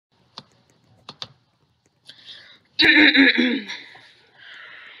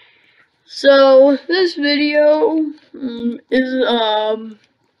So this video is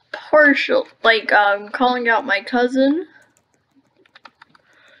partial, calling out my cousin.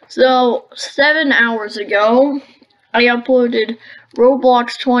 So 7 hours ago, I uploaded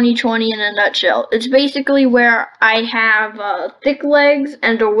Roblox 2020 in a nutshell. It's basically where I have thick legs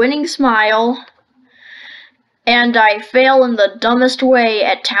and a winning smile, and I fail in the dumbest way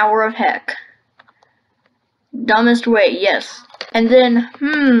at Tower of Heck. Dumbest way, yes. And then,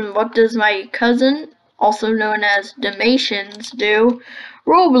 what does my cousin, also known as Demations, do?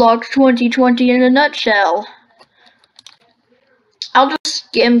 Roblox 2020 in a nutshell. I'll just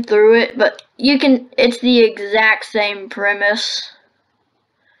skim through it, but it's the exact same premise.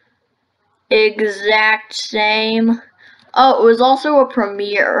 Exact same. Oh, it was also a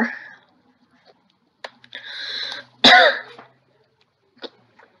premiere.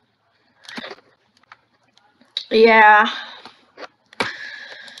 Yeah.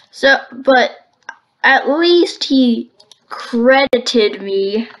 So, but at least he credited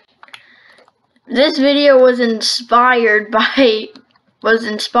me. This video was inspired my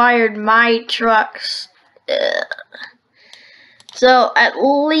trucks. So at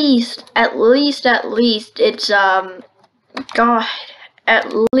least it's God,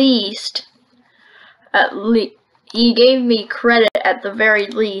 at least he gave me credit at the very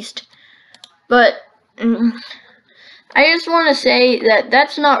least. But I just want to say that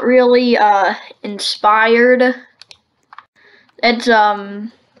that's not really inspired. It's so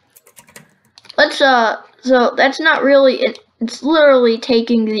that's not really, it's literally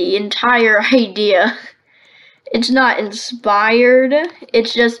taking the entire idea. It's not inspired.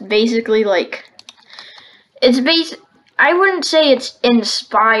 It's just basically I wouldn't say it's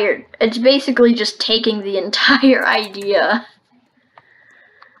inspired. It's basically just taking the entire idea.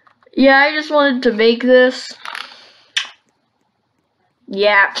 Yeah, I just wanted to make this.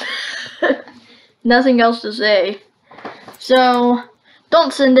 Yeah. Nothing else to say. So,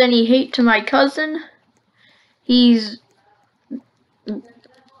 don't send any hate to my cousin. He's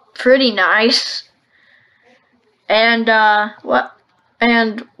pretty nice. And,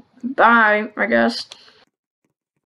 and bye, I guess.